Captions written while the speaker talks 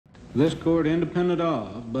This court, independent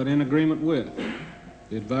of, but in agreement with,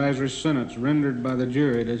 the advisory sentence rendered by the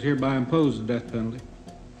jury, does hereby impose the death penalty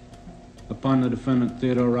upon the defendant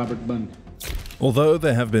Theodore Robert Bundy. Although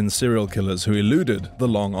there have been serial killers who eluded the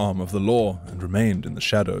long arm of the law and remained in the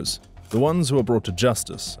shadows, the ones who are brought to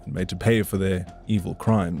justice and made to pay for their evil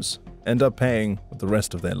crimes end up paying with the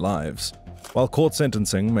rest of their lives. While court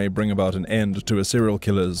sentencing may bring about an end to a serial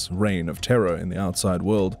killer's reign of terror in the outside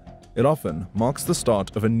world, it often marks the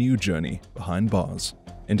start of a new journey behind bars.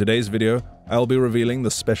 In today's video, I'll be revealing the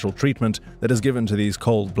special treatment that is given to these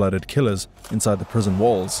cold-blooded killers inside the prison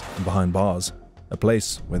walls and behind bars, a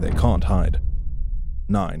place where they can't hide.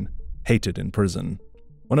 9. Hated in prison.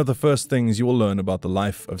 One of the first things you will learn about the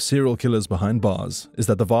life of serial killers behind bars is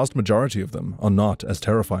that the vast majority of them are not as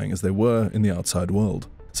terrifying as they were in the outside world.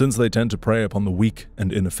 Since they tend to prey upon the weak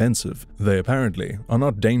and inoffensive, they apparently are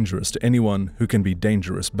not dangerous to anyone who can be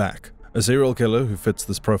dangerous back. A serial killer who fits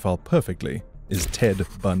this profile perfectly is Ted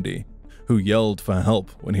Bundy, who yelled for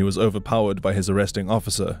help when he was overpowered by his arresting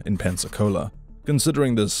officer in Pensacola.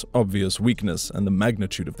 Considering this obvious weakness and the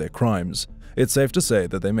magnitude of their crimes, it's safe to say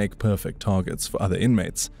that they make perfect targets for other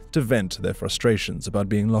inmates to vent their frustrations about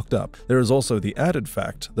being locked up. There is also the added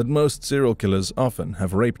fact that most serial killers often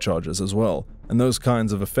have rape charges as well, and those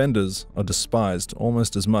kinds of offenders are despised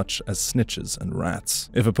almost as much as snitches and rats.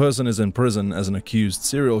 If a person is in prison as an accused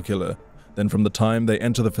serial killer, then from the time they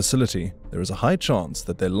enter the facility, there is a high chance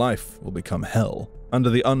that their life will become hell. Under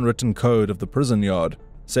the unwritten code of the prison yard,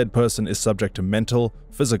 said person is subject to mental,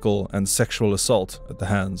 physical, and sexual assault at the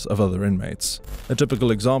hands of other inmates. A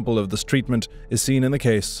typical example of this treatment is seen in the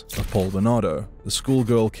case of Paul Bernardo, the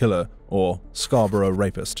schoolgirl killer, or Scarborough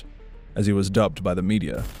rapist, as he was dubbed by the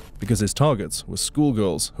media, because his targets were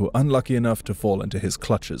schoolgirls who were unlucky enough to fall into his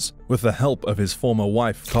clutches. With the help of his former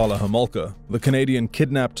wife, Karla Homolka, the Canadian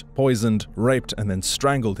kidnapped, poisoned, raped, and then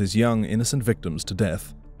strangled his young, innocent victims to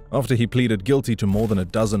death. After he pleaded guilty to more than a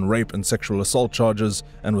dozen rape and sexual assault charges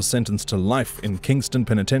and was sentenced to life in Kingston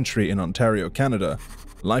Penitentiary in Ontario, Canada,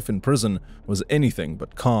 life in prison was anything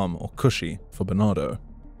but calm or cushy for Bernardo.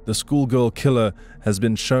 The schoolgirl killer has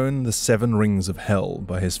been shown the 7 rings of hell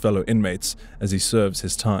by his fellow inmates as he serves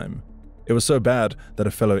his time. It was so bad that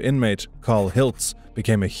a fellow inmate, Carl Hiltz,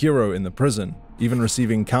 became a hero in the prison, even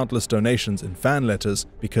receiving countless donations and fan letters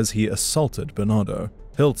because he assaulted Bernardo.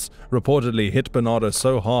 Hiltz reportedly hit Bernardo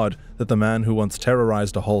so hard that the man who once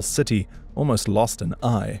terrorized a whole city almost lost an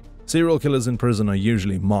eye. Serial killers in prison are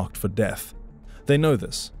usually marked for death. They know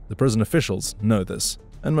this, the prison officials know this,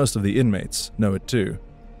 and most of the inmates know it too.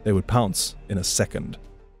 They would pounce in a second.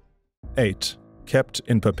 8. Kept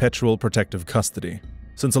in perpetual protective custody.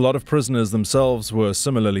 Since a lot of prisoners themselves were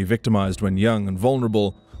similarly victimized when young and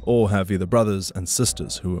vulnerable, or have either brothers and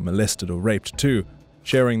sisters who were molested or raped too,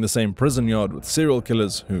 sharing the same prison yard with serial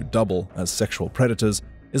killers who double as sexual predators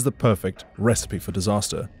is the perfect recipe for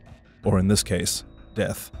disaster. Or in this case,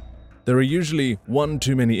 death. There are usually one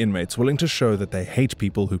too many inmates willing to show that they hate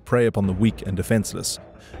people who prey upon the weak and defenseless.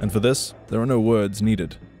 And for this, there are no words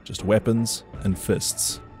needed, just weapons and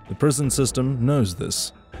fists. The prison system knows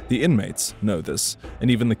this. The inmates know this, and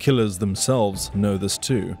even the killers themselves know this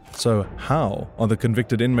too. So how are the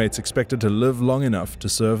convicted inmates expected to live long enough to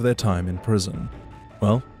serve their time in prison?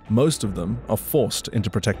 Well, most of them are forced into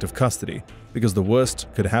protective custody, because the worst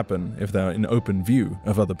could happen if they are in open view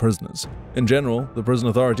of other prisoners. In general, the prison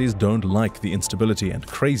authorities don't like the instability and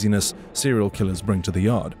craziness serial killers bring to the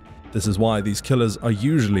yard. This is why these killers are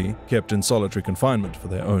usually kept in solitary confinement for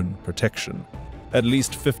their own protection. At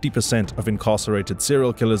least 50% of incarcerated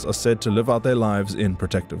serial killers are said to live out their lives in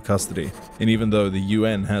protective custody. And even though the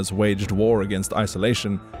UN has waged war against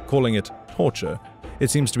isolation, calling it torture, it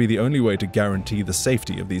seems to be the only way to guarantee the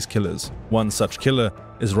safety of these killers. One such killer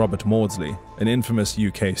is Robert Maudsley, an infamous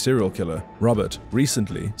UK serial killer. Robert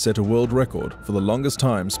recently set a world record for the longest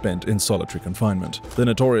time spent in solitary confinement. The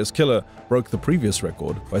notorious killer broke the previous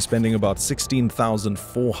record by spending about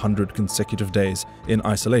 16,400 consecutive days in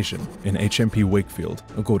isolation in HMP Wakefield,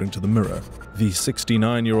 according to the Mirror. The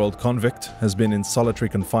 69-year-old convict has been in solitary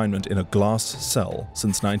confinement in a glass cell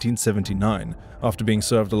since 1979, after being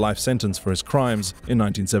served a life sentence for his crimes in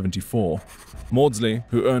 1974. Maudsley,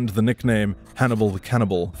 who earned the nickname Hannibal the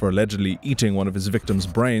Cannibal for allegedly eating one of his victims'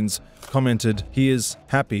 brains, commented he is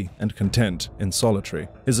happy and content in solitary.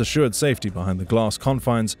 His assured safety behind the glass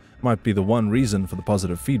confines might be the one reason for the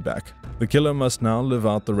positive feedback. The killer must now live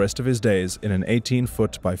out the rest of his days in an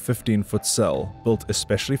 18-foot by 15-foot cell built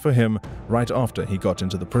especially for him right after he got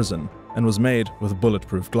into the prison, and was made with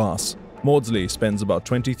bulletproof glass. Maudsley spends about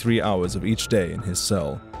 23 hours of each day in his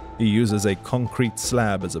cell. He uses a concrete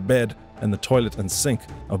slab as a bed, and the toilet and sink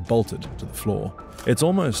are bolted to the floor. It's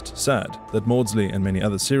almost sad that Maudsley and many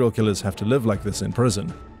other serial killers have to live like this in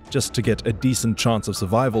prison, just to get a decent chance of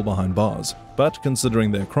survival behind bars. But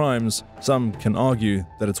considering their crimes, some can argue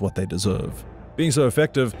that it's what they deserve. Being so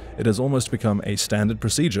effective, it has almost become a standard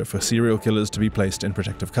procedure for serial killers to be placed in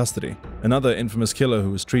protective custody. Another infamous killer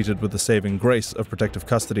who was treated with the saving grace of protective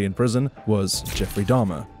custody in prison was Jeffrey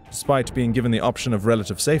Dahmer. Despite being given the option of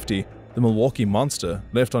relative safety, the Milwaukee Monster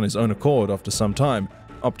left on his own accord after some time,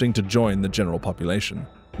 opting to join the general population.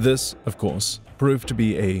 This, of course, proved to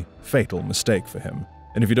be a fatal mistake for him.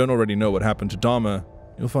 And if you don't already know what happened to Dahmer,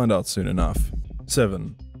 you'll find out soon enough.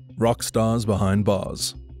 7. Rock stars behind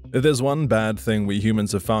bars. If there's one bad thing we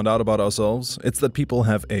humans have found out about ourselves, it's that people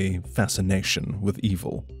have a fascination with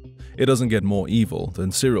evil. It doesn't get more evil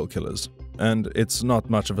than serial killers, and it's not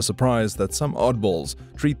much of a surprise that some oddballs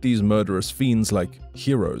treat these murderous fiends like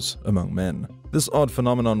heroes among men. This odd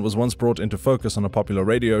phenomenon was once brought into focus on a popular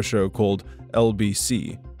radio show called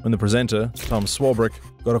LBC, when the presenter, Tom Swarbrick,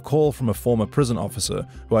 got a call from a former prison officer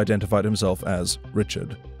who identified himself as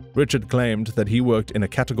Richard. Richard claimed that he worked in a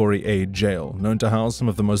Category A jail, known to house some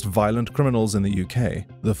of the most violent criminals in the UK.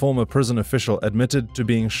 The former prison official admitted to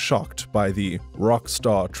being shocked by the rock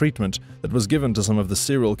star treatment that was given to some of the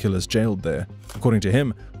serial killers jailed there. According to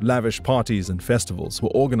him, lavish parties and festivals were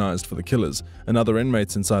organized for the killers and other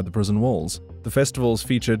inmates inside the prison walls. The festivals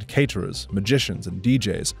featured caterers, magicians, and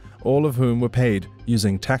DJs, all of whom were paid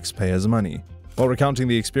using taxpayers' money. While recounting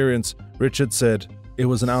the experience, Richard said, "It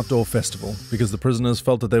was an outdoor festival because the prisoners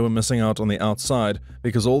felt that they were missing out on the outside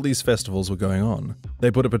because all these festivals were going on. They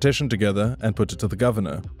put a petition together and put it to the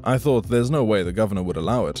governor. I thought there's no way the governor would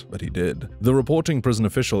allow it, but he did." The reporting prison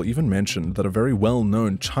official even mentioned that a very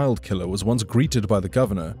well-known child killer was once greeted by the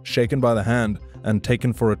governor, shaken by the hand, and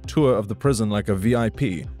taken for a tour of the prison like a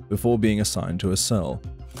VIP before being assigned to a cell.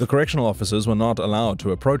 The correctional officers were not allowed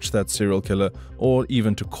to approach that serial killer or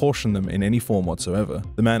even to caution them in any form whatsoever.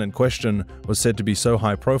 The man in question was said to be so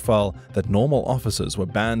high profile that normal officers were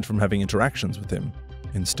banned from having interactions with him.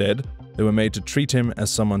 Instead, they were made to treat him as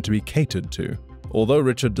someone to be catered to. Although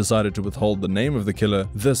Richard decided to withhold the name of the killer,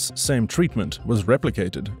 this same treatment was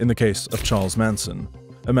replicated in the case of Charles Manson,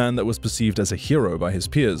 a man that was perceived as a hero by his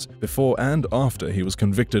peers before and after he was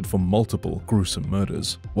convicted for multiple gruesome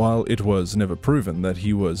murders. While it was never proven that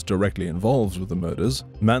he was directly involved with the murders,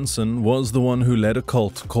 Manson was the one who led a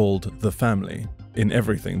cult called The Family in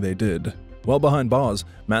everything they did. While behind bars,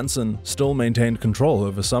 Manson still maintained control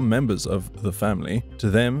over some members of The Family.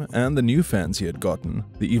 To them and the new fans he had gotten,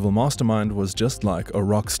 the evil mastermind was just like a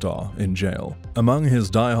rock star in jail. Among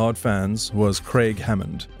his die-hard fans was Craig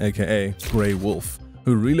Hammond, aka Grey Wolf,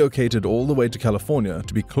 who relocated all the way to California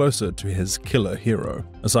to be closer to his killer hero.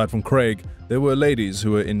 Aside from Craig, there were ladies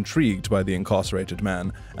who were intrigued by the incarcerated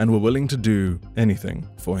man and were willing to do anything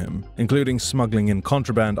for him, including smuggling in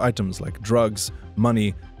contraband items like drugs,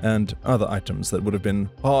 money, and other items that would have been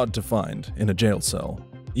hard to find in a jail cell.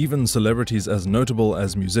 Even celebrities as notable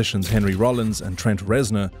as musicians Henry Rollins and Trent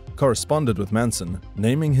Reznor corresponded with Manson,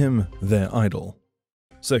 naming him their idol.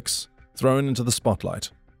 6. Thrown into the spotlight.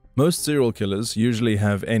 Most serial killers usually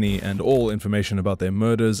have any and all information about their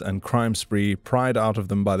murders and crime spree pried out of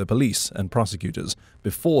them by the police and prosecutors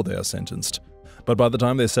before they are sentenced. But by the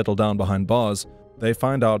time they settle down behind bars, they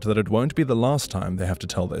find out that it won't be the last time they have to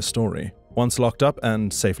tell their story. Once locked up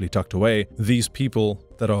and safely tucked away, these people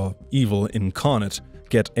that are evil incarnate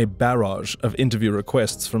get a barrage of interview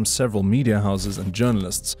requests from several media houses and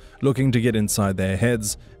journalists looking to get inside their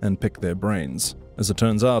heads and pick their brains. As it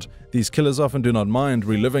turns out, these killers often do not mind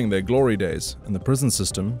reliving their glory days, and the prison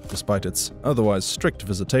system, despite its otherwise strict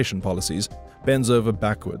visitation policies, bends over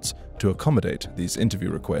backwards to accommodate these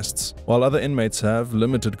interview requests. While other inmates have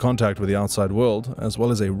limited contact with the outside world, as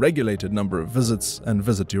well as a regulated number of visits and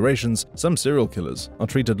visit durations, some serial killers are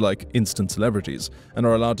treated like instant celebrities and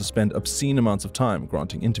are allowed to spend obscene amounts of time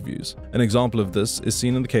granting interviews. An example of this is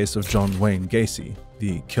seen in the case of John Wayne Gacy,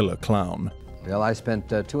 the killer clown. Well, I spent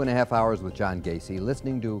 2.5 hours with John Gacy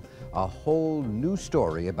listening to a whole new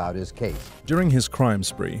story about his case. During his crime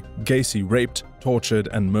spree, Gacy raped, tortured,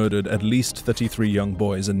 and murdered at least 33 young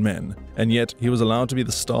boys and men, and yet he was allowed to be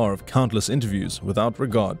the star of countless interviews without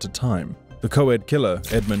regard to time. The co-ed killer,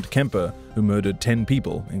 Edmund Kemper, who murdered 10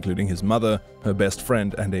 people, including his mother, her best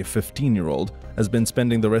friend, and a 15-year-old, has been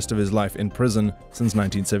spending the rest of his life in prison since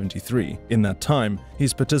 1973. In that time,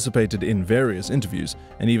 he's participated in various interviews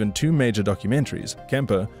and even 2 major documentaries.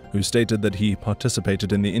 Kemper, who stated that he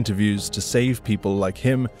participated in the interviews to save people like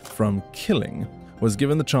him from killing, was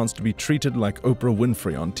given the chance to be treated like Oprah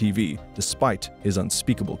Winfrey on TV, despite his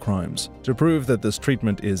unspeakable crimes. To prove that this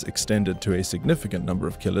treatment is extended to a significant number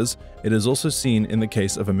of killers, it is also seen in the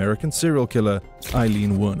case of American serial killer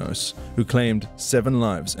Aileen Wuornos, who claimed 7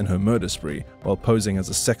 lives in her murder spree while posing as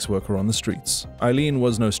a sex worker on the streets. Aileen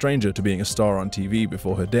was no stranger to being a star on TV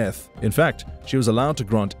before her death. In fact, she was allowed to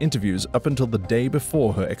grant interviews up until the day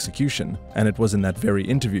before her execution, and it was in that very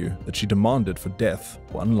interview that she demanded for death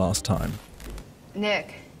one last time.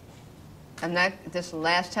 Nick, this is the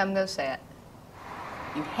last time I'm going to say it.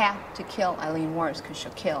 You have to kill Aileen Wuornos because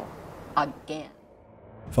she'll kill again.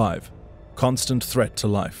 5. Constant threat to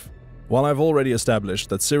life. While I've already established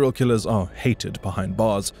that serial killers are hated behind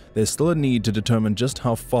bars, there's still a need to determine just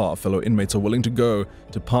how far fellow inmates are willing to go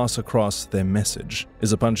to pass across their message.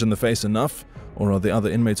 Is a punch in the face enough, or are the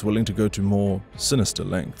other inmates willing to go to more sinister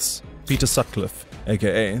lengths? Peter Sutcliffe,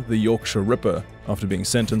 aka the Yorkshire Ripper, after being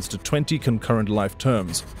sentenced to 20 concurrent life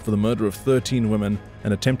terms for the murder of 13 women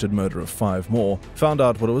and attempted murder of 5 more, found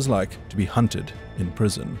out what it was like to be hunted in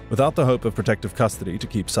prison. Without the hope of protective custody to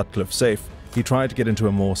keep Sutcliffe safe, he tried to get into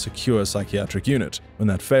a more secure psychiatric unit. When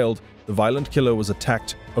that failed, the violent killer was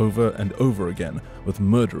attacked over and over again with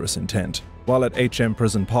murderous intent. While at HM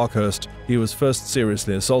Prison Parkhurst, he was first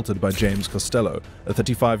seriously assaulted by James Costello, a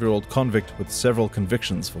 35-year-old convict with several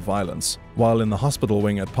convictions for violence. While in the hospital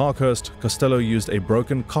wing at Parkhurst, Costello used a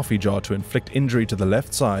broken coffee jar to inflict injury to the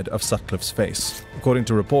left side of Sutcliffe's face. According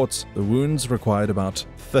to reports, the wounds required about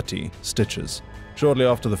 30 stitches. Shortly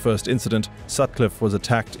after the first incident, Sutcliffe was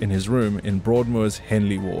attacked in his room in Broadmoor's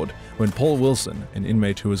Henley ward when Paul Wilson, an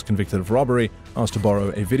inmate who was convicted of robbery, asked to borrow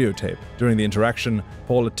a videotape. During the interaction,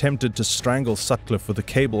 Paul attempted to strangle Sutcliffe with a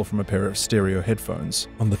cable from a pair of stereo headphones.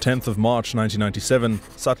 On the 10th of March 1997,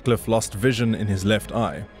 Sutcliffe lost vision in his left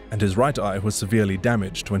eye, and his right eye was severely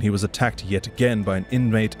damaged when he was attacked yet again by an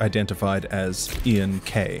inmate identified as Ian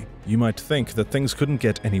Kay. You might think that things couldn't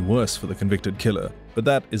get any worse for the convicted killer, but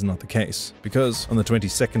that is not the case, because on the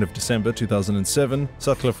 22nd of December 2007,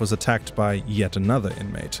 Sutcliffe was attacked by yet another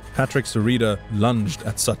inmate. Patrick Sereda lunged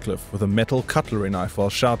at Sutcliffe with a metal cutlery knife while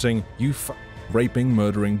shouting, "You raping,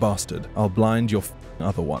 murdering bastard, I'll blind your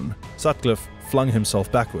other one." Sutcliffe flung himself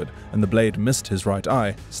backward, and the blade missed his right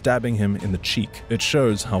eye, stabbing him in the cheek. It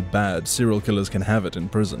shows how bad serial killers can have it in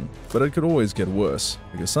prison. But it could always get worse,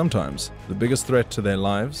 because sometimes the biggest threat to their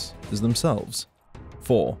lives is themselves.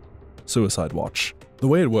 4. Suicide watch. The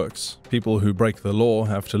way it works, people who break the law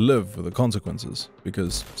have to live with the consequences,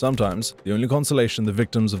 because sometimes the only consolation the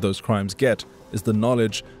victims of those crimes get is the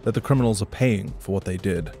knowledge that the criminals are paying for what they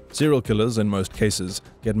did. Serial killers, in most cases,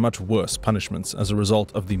 get much worse punishments as a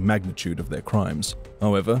result of the magnitude of their crimes.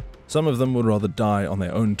 However, some of them would rather die on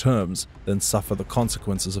their own terms than suffer the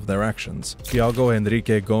consequences of their actions. Tiago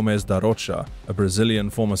Henrique Gomes da Rocha, a Brazilian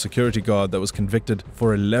former security guard that was convicted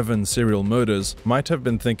for 11 serial murders, might have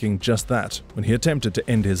been thinking just that when he attempted to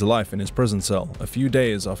end his life in his prison cell a few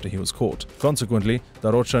days after he was caught. Consequently,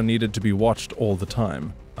 da Rocha needed to be watched all the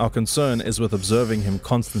time. Our concern is with observing him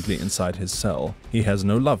constantly inside his cell. He has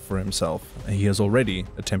no love for himself, and he has already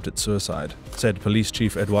attempted suicide, said Police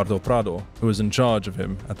Chief Eduardo Prado, who was in charge of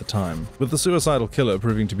him at the time. With the suicidal killer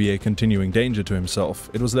proving to be a continuing danger to himself,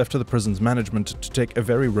 it was left to the prison's management to take a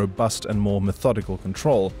very robust and more methodical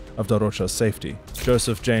control of da Rocha's safety.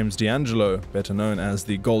 Joseph James D'Angelo, better known as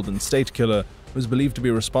the Golden State Killer, was believed to be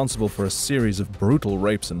responsible for a series of brutal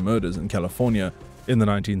rapes and murders in California in the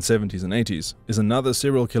 1970s and 80s, is another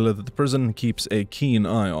serial killer that the prison keeps a keen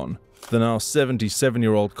eye on. The now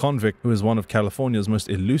 77-year-old convict, who is one of California's most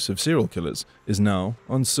elusive serial killers, is now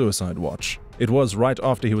on suicide watch. It was right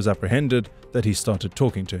after he was apprehended that he started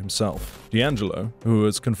talking to himself. D'Angelo, who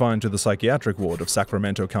was confined to the psychiatric ward of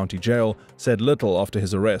Sacramento County Jail, said little after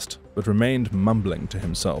his arrest, but remained mumbling to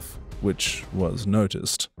himself, which was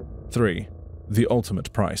noticed. 3. The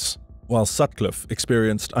ultimate price. While Sutcliffe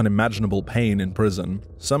experienced unimaginable pain in prison,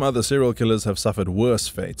 some other serial killers have suffered worse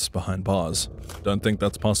fates behind bars. Don't think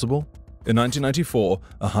that's possible? In 1994,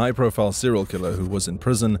 a high-profile serial killer who was in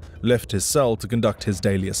prison left his cell to conduct his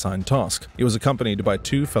daily assigned task. He was accompanied by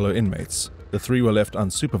 2 fellow inmates. The 3 were left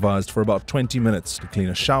unsupervised for about 20 minutes to clean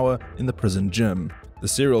a shower in the prison gym. The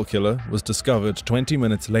serial killer was discovered 20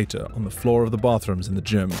 minutes later on the floor of the bathrooms in the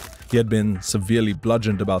gym. He had been severely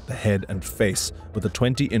bludgeoned about the head and face with a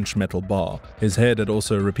 20-inch metal bar. His head had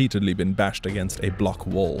also repeatedly been bashed against a block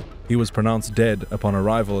wall. He was pronounced dead upon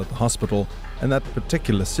arrival at the hospital, and that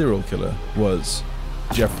particular serial killer was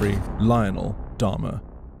Jeffrey Lionel Dahmer.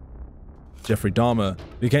 Jeffrey Dahmer,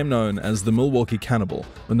 became known as the Milwaukee Cannibal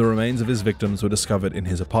when the remains of his victims were discovered in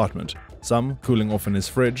his apartment, some cooling off in his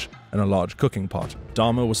fridge and a large cooking pot.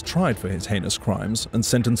 Dahmer was tried for his heinous crimes and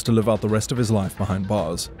sentenced to live out the rest of his life behind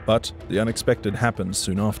bars. But the unexpected happened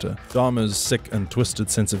soon after. Dahmer's sick and twisted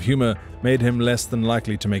sense of humor made him less than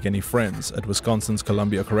likely to make any friends at Wisconsin's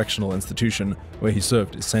Columbia Correctional Institution, where he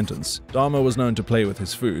served his sentence. Dahmer was known to play with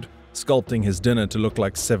his food, sculpting his dinner to look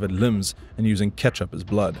like severed limbs and using ketchup as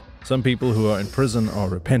blood. Some people who are in prison are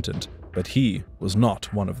repentant, but he was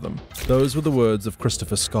not one of them. Those were the words of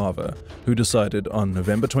Christopher Scarver, who decided on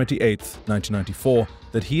November 28, 1994,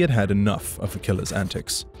 that he had had enough of the killer's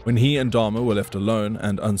antics. When he and Dahmer were left alone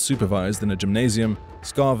and unsupervised in a gymnasium,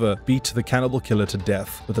 Scarver beat the cannibal killer to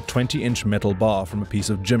death with a 20-inch metal bar from a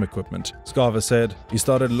piece of gym equipment. Scarver said, "He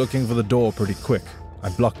started looking for the door pretty quick. I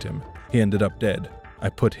blocked him. He ended up dead. I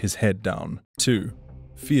put his head down." 2.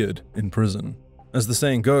 Feared in prison. As the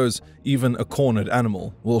saying goes, even a cornered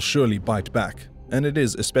animal will surely bite back. And it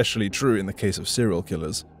is especially true in the case of serial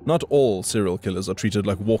killers. Not all serial killers are treated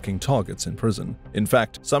like walking targets in prison. In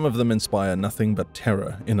fact, some of them inspire nothing but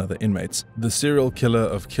terror in other inmates. The serial killer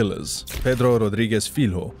of killers, Pedro Rodriguez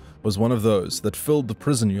Filho, was one of those that filled the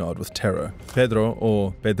prison yard with terror. Pedro,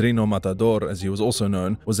 or Pedrino Matador as he was also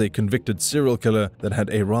known, was a convicted serial killer that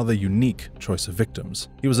had a rather unique choice of victims.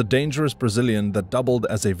 He was a dangerous Brazilian that doubled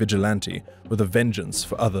as a vigilante, with a vengeance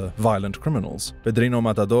for other violent criminals. Pedrino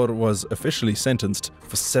Matador was officially sentenced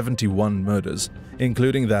for 71 murders,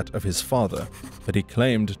 including that of his father, but he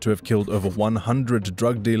claimed to have killed over 100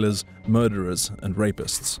 drug dealers, murderers, and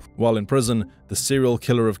rapists. While in prison, the serial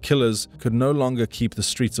killer of killers could no longer keep the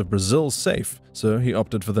streets of Brazil safe, so he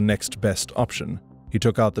opted for the next best option. He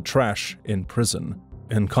took out the trash in prison.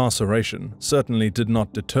 Incarceration certainly did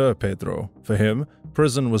not deter Pedro. For him,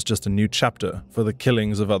 prison was just a new chapter for the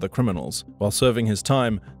killings of other criminals. While serving his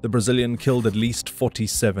time, the Brazilian killed at least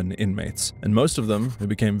 47 inmates, and most of them who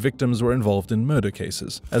became victims were involved in murder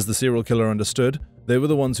cases. As the serial killer understood, they were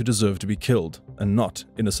the ones who deserved to be killed, and not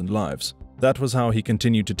innocent lives. That was how he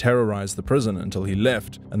continued to terrorize the prison until he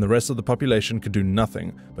left, and the rest of the population could do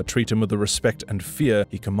nothing but treat him with the respect and fear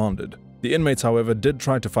he commanded. The inmates, however, did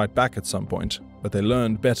try to fight back at some point, but they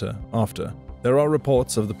learned better after. There are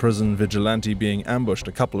reports of the prison vigilante being ambushed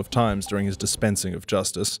a couple of times during his dispensing of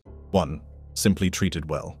justice. 1. Simply treated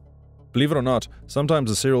well. Believe it or not, sometimes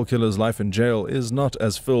a serial killer's life in jail is not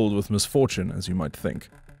as filled with misfortune as you might think.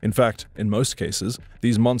 In fact, in most cases,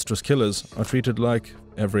 these monstrous killers are treated like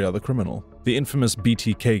every other criminal. The infamous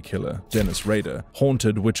BTK killer, Dennis Rader,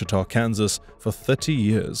 haunted Wichita, Kansas for 30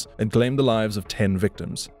 years and claimed the lives of 10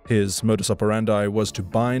 victims. His modus operandi was to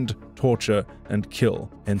bind, torture, and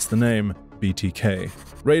kill, hence the name BTK.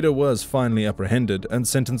 Rader was finally apprehended and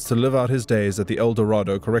sentenced to live out his days at the El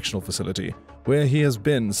Dorado Correctional Facility, where he has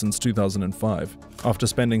been since 2005. After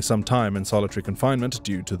spending some time in solitary confinement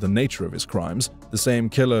due to the nature of his crimes, the same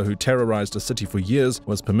killer who terrorized a city for years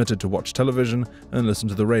was permitted to watch television and listen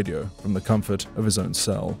to the radio from the comfort of his own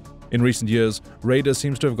cell. In recent years, Rader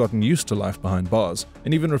seems to have gotten used to life behind bars,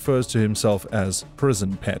 and even refers to himself as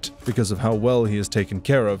prison pet because of how well he is taken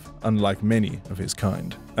care of, unlike many of his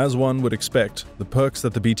kind. As one would expect, the perks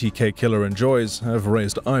that the BTK killer enjoys have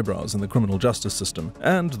raised eyebrows in the criminal justice system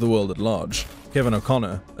and the world at large. Kevin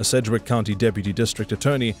O'Connor, a Sedgwick County Deputy District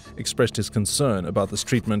Attorney, expressed his concern about this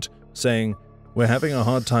treatment, saying, "We're having a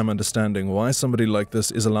hard time understanding why somebody like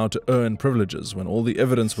this is allowed to earn privileges when all the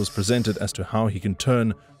evidence was presented as to how he can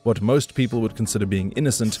turn what most people would consider being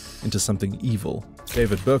innocent into something evil."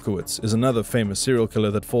 David Berkowitz is another famous serial killer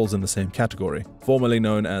that falls in the same category. Formerly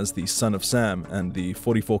known as the Son of Sam and the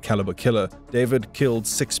 .44 caliber killer, David killed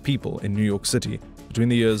 6 people in New York City between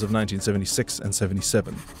the years of 1976 and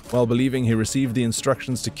 77, while believing he received the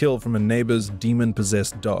instructions to kill from a neighbor's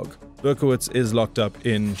demon-possessed dog. Berkowitz is locked up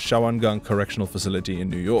in Shawangunk Correctional Facility in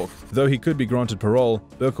New York. Though he could be granted parole,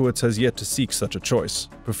 Berkowitz has yet to seek such a choice,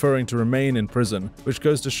 preferring to remain in prison, which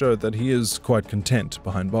goes to show that he is quite content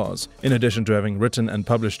behind bars. In addition to having written and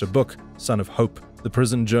published a book, Son of Hope, The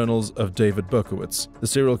Prison Journals of David Berkowitz, the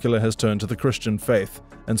serial killer has turned to the Christian faith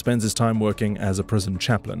and spends his time working as a prison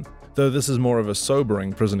chaplain. Though this is more of a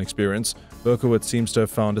sobering prison experience, Berkowitz seems to have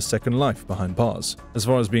found a second life behind bars. As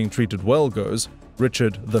far as being treated well goes,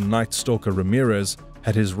 Richard the Night Stalker Ramirez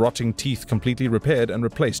had his rotting teeth completely repaired and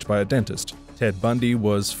replaced by a dentist. Ted Bundy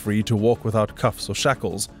was free to walk without cuffs or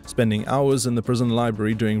shackles, spending hours in the prison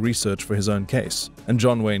library doing research for his own case. And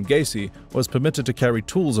John Wayne Gacy was permitted to carry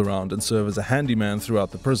tools around and serve as a handyman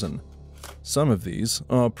throughout the prison. Some of these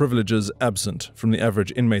are privileges absent from the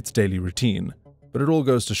average inmate's daily routine, but it all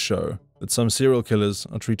goes to show that some serial killers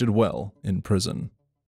are treated well in prison.